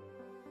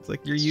 It's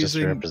like you're It's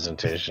using just a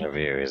representation of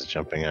you. He's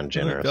jumping on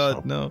generous. Oh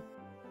God, no.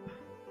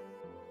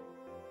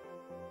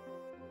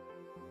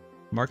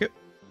 Market?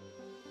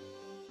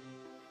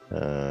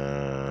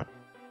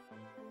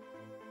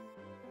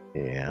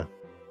 Yeah.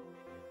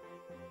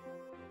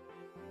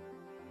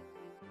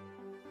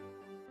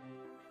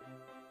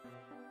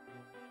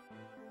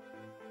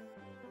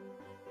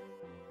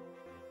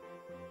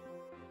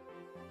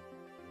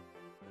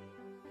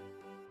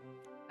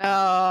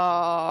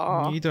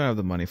 Oh, You don't have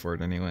the money for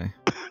it anyway.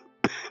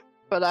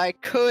 but I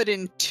could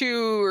in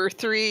 2 or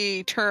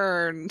 3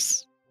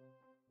 turns.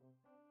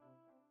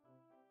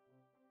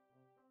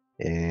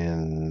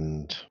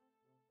 And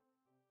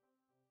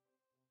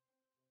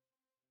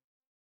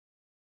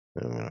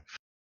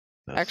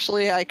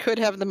Actually, I could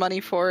have the money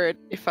for it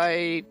if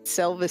I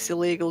sell this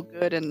illegal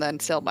good and then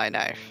sell my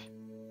knife.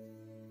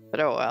 But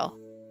oh well.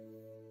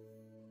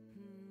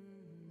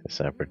 This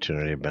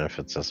opportunity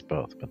benefits us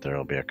both, but there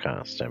will be a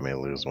cost. I may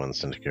lose 1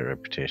 syndicate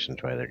reputation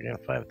to either gain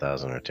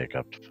 5,000 or take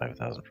up to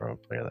 5,000 from a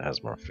player that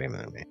has more fame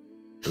than me.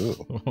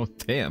 Ooh. Oh,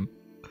 damn.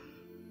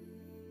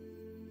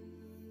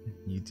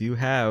 You do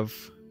have...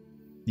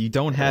 You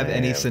don't have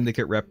any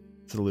syndicate rep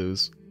to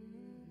lose.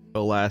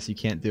 Alas, you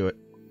can't do it.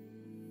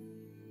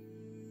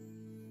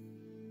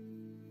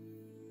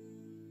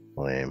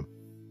 Lame.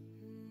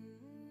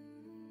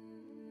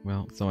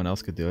 Well, someone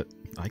else could do it.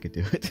 I could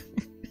do it.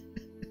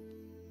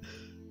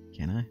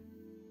 Can I?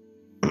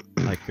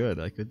 I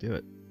could do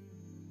it.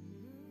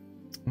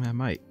 I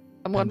might.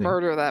 Someone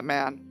murder that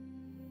man.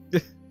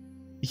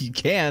 You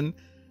can.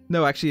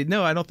 No, actually,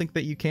 no, I don't think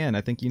that you can.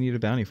 I think you need a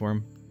bounty for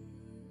him.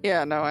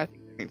 Yeah, no, I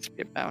think there needs to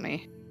be a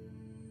bounty.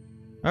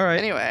 Alright.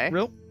 Anyway.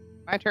 Real?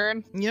 My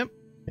turn? Yep.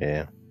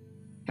 Yeah.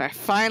 Can I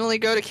finally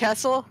go to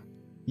Kessel?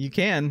 You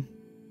can.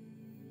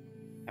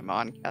 I'm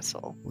on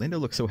Kessel. Lando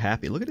looks so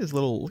happy. Look at his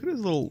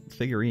little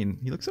figurine.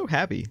 He looks so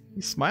happy.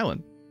 He's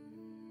smiling.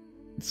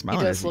 He's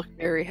smiling. He does look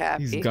very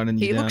happy. He's gunning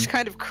you He down. looks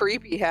kind of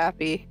creepy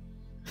happy.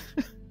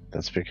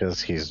 That's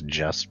because he's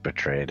just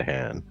betrayed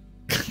Han.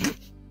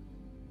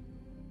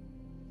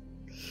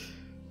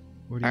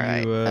 What are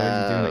you doing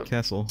at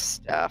Kessel?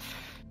 Stuff.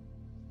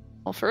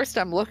 Well, first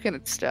I'm looking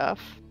at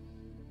stuff.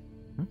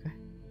 Okay.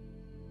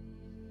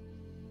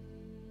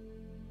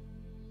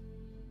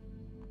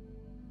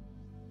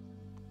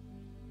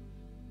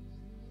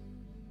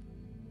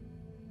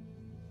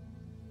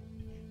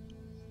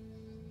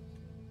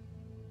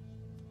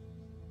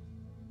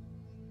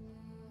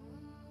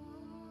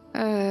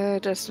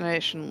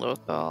 Destination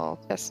local.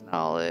 Test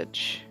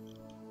knowledge.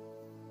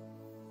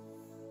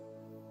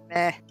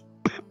 Meh.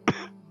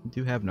 You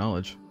do have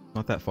knowledge.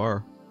 Not that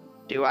far.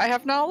 Do I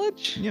have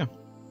knowledge? Yeah.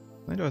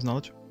 I do have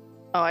knowledge.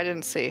 Oh, I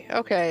didn't see.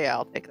 Okay, yeah,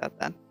 I'll take that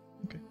then.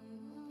 Okay.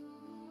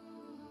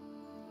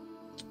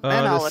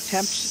 And I'll the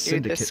attempt to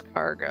do this syndicate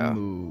cargo.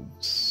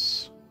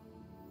 moves.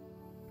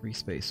 3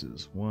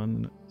 spaces.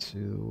 1,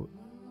 2.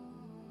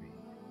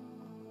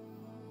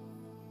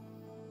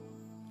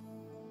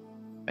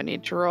 I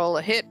need to roll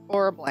a hit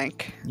or a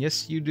blank.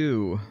 Yes, you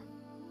do.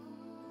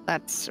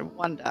 That's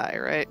 1 die,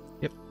 right?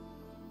 Yep.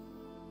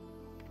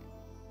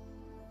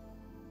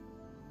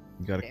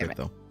 You got a Damn crit it.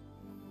 though.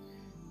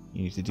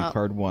 You need to do Oh.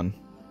 card 1.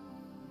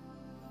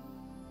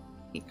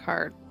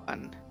 Card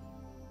 1.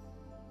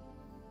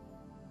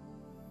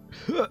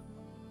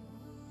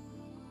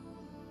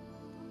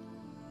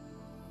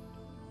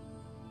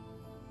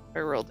 I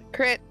rolled a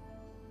crit.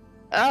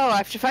 Oh, I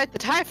have to fight the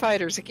TIE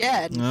fighters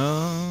again.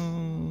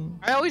 No.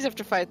 I always have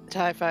to fight the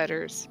TIE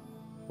fighters.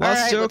 Lost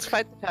Alright, joke. let's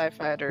fight the TIE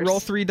fighters. Roll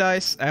 3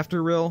 dice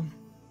after rill.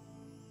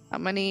 How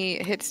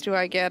many hits do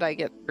I get? I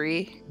get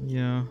 3.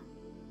 Yeah.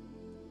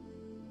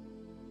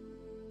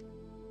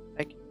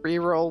 I can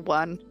re-roll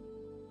 1.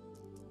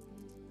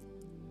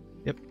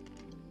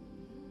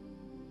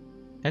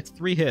 That's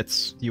 3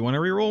 hits. Do you want to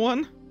reroll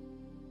 1?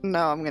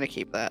 No, I'm gonna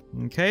keep that.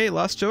 Okay,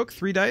 lost joke.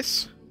 3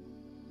 dice.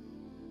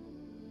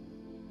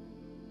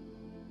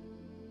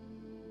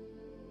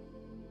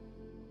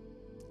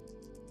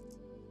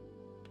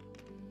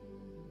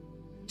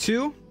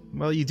 Two.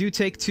 Well, you do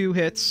take 2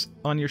 hits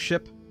on your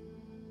ship,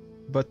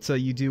 but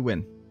you do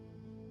win.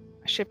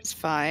 My ship is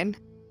fine.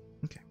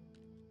 Okay.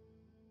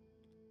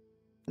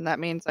 And that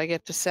means I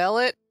get to sell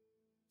it?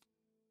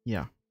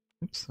 Yeah.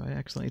 Oops, I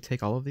accidentally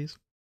take all of these.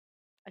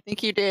 I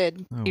think you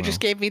did. Oh, You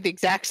just well. gave me the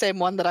exact same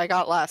one that I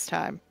got last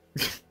time.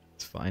 It's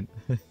fine.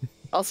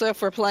 Also,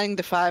 if we're playing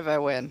to 5, I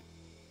win.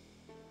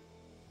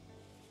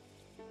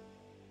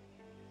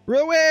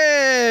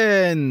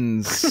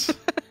 Ruins.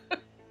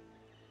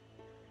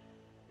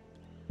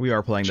 We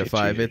are playing to She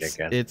 5. cheated It's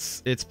again.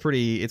 it's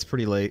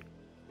pretty late.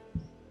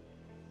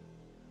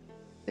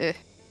 Eh.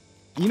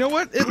 You know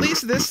what? At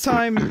least this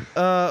time,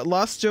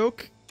 Lost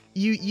Joke,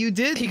 you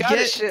did He got a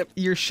get ship.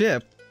 your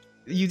ship.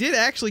 You did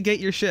actually get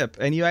your ship,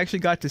 and you actually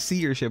got to see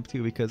your ship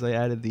too because I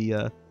added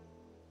the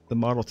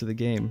model to the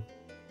game.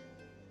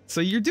 So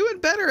you're doing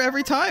better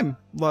every time,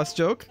 Lost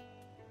Joke.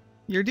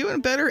 You're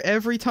doing better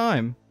every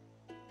time.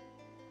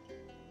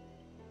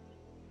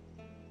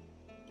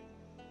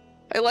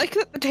 I like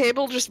that the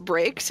table just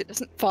breaks. It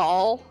doesn't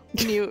fall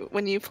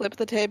when you flip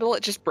the table.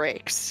 It just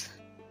breaks.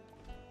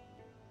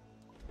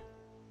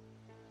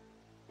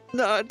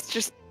 No, it's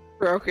just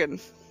broken.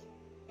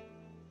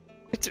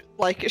 It's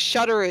like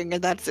shuddering,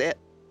 and that's it.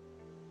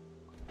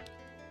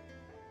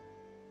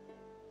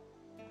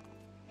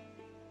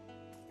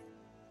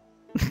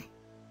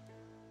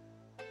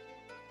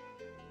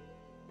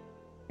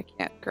 I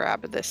can't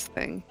grab this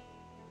thing.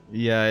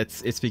 Yeah,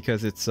 it's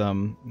because it's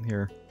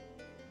here.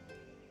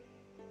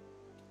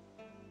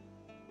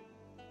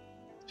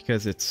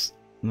 Because it's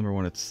number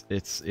one, it's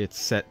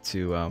set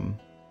to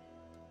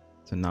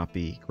not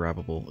be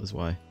grabbable is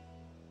why.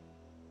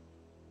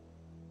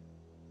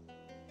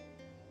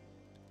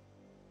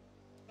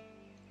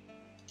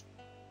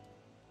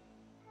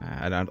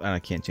 I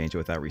can't change it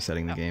without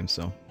resetting the game,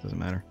 so it doesn't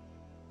matter.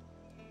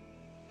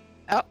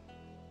 Oh.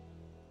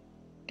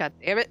 God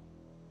damn it.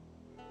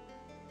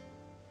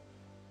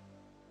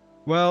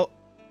 Well,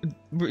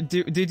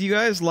 did you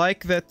guys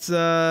like that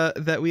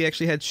that we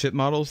actually had ship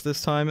models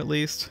this time at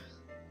least?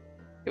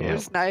 It Yeah.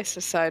 was nice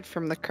aside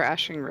from the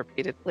crashing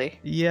repeatedly.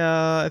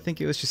 Yeah, I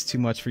think it was just too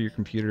much for your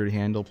computer to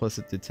handle. Plus,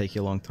 it did take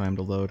you a long time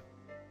to load.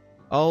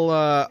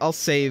 I'll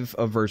save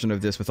a version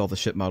of this with all the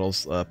ship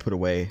models put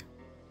away,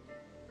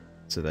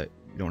 so that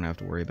you don't have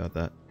to worry about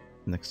that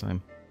next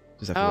time.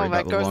 Just have to worry Oh, that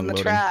about the goes long in the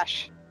loading.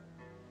 trash.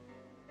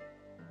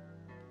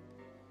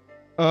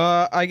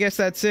 I guess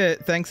that's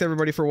it. Thanks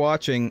everybody for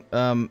watching.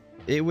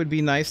 It would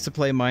be nice to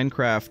play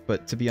Minecraft,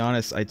 but to be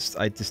honest, I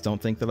just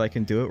don't think that I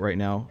can do it right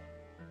now.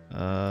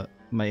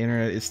 My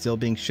internet is still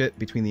being shit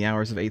between the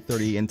hours of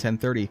 8:30 and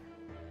 10:30,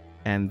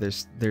 and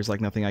there's like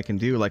nothing I can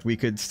do. Like, we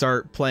could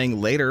start playing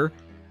later,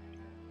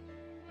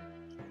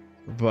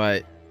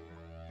 but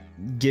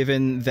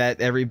given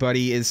that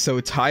everybody is so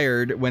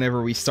tired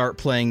whenever we start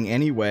playing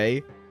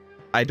anyway,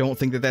 I don't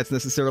think that that's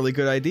necessarily a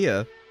good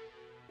idea.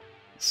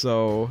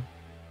 So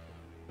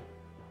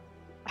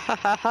Ha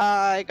ha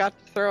ha, I got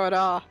to throw it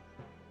off.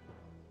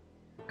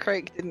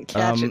 Craig didn't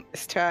catch it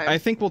this time. I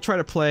think we'll try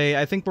to play.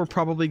 I think we're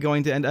probably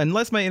going to end,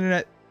 unless my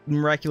internet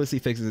miraculously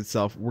fixes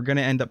itself, we're going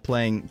to end up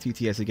playing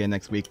TTS again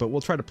next week, but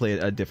we'll try to play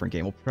a different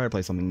game. We'll try to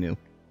play something new.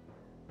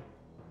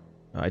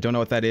 I don't know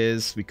what that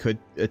is. We could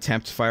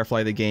attempt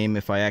Firefly the game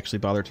if I actually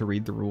bother to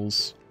read the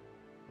rules.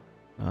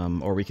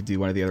 Or we could do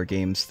one of the other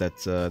games that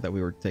that we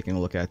were taking a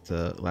look at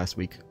last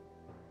week.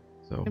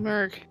 So, Hey,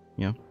 Merg.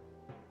 Yeah?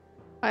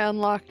 I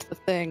unlocked the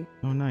thing.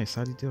 oh nice.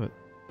 How'd you do it?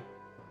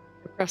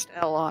 I pressed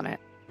L on it.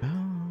 Oh.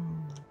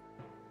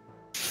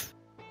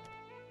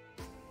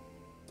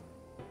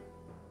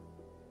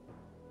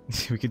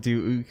 We could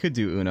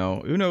do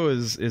Uno. Uno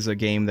is a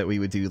game that we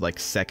would do like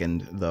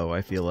second, though.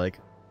 I feel like.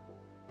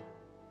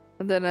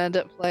 And then end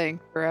up playing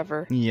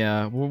forever.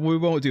 Yeah, we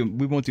won't do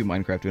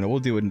Minecraft Uno. We'll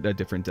do a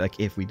different deck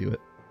if we do it.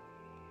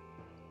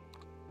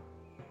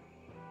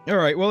 All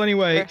right. Well,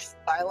 anyway. Or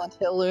Silent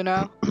Hill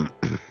Uno. I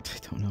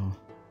don't know.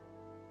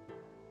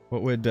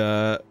 What would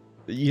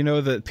you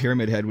know that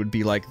Pyramid Head would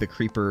be like the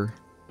creeper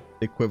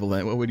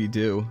equivalent? What would he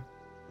do?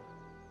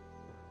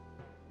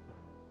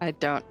 I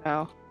don't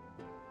know.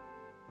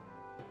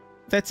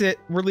 That's it.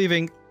 We're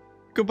leaving.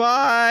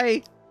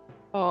 Goodbye.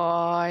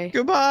 Bye.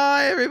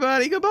 Goodbye,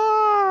 everybody.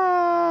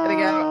 Goodbye. Gotta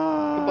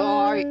go.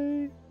 Goodbye.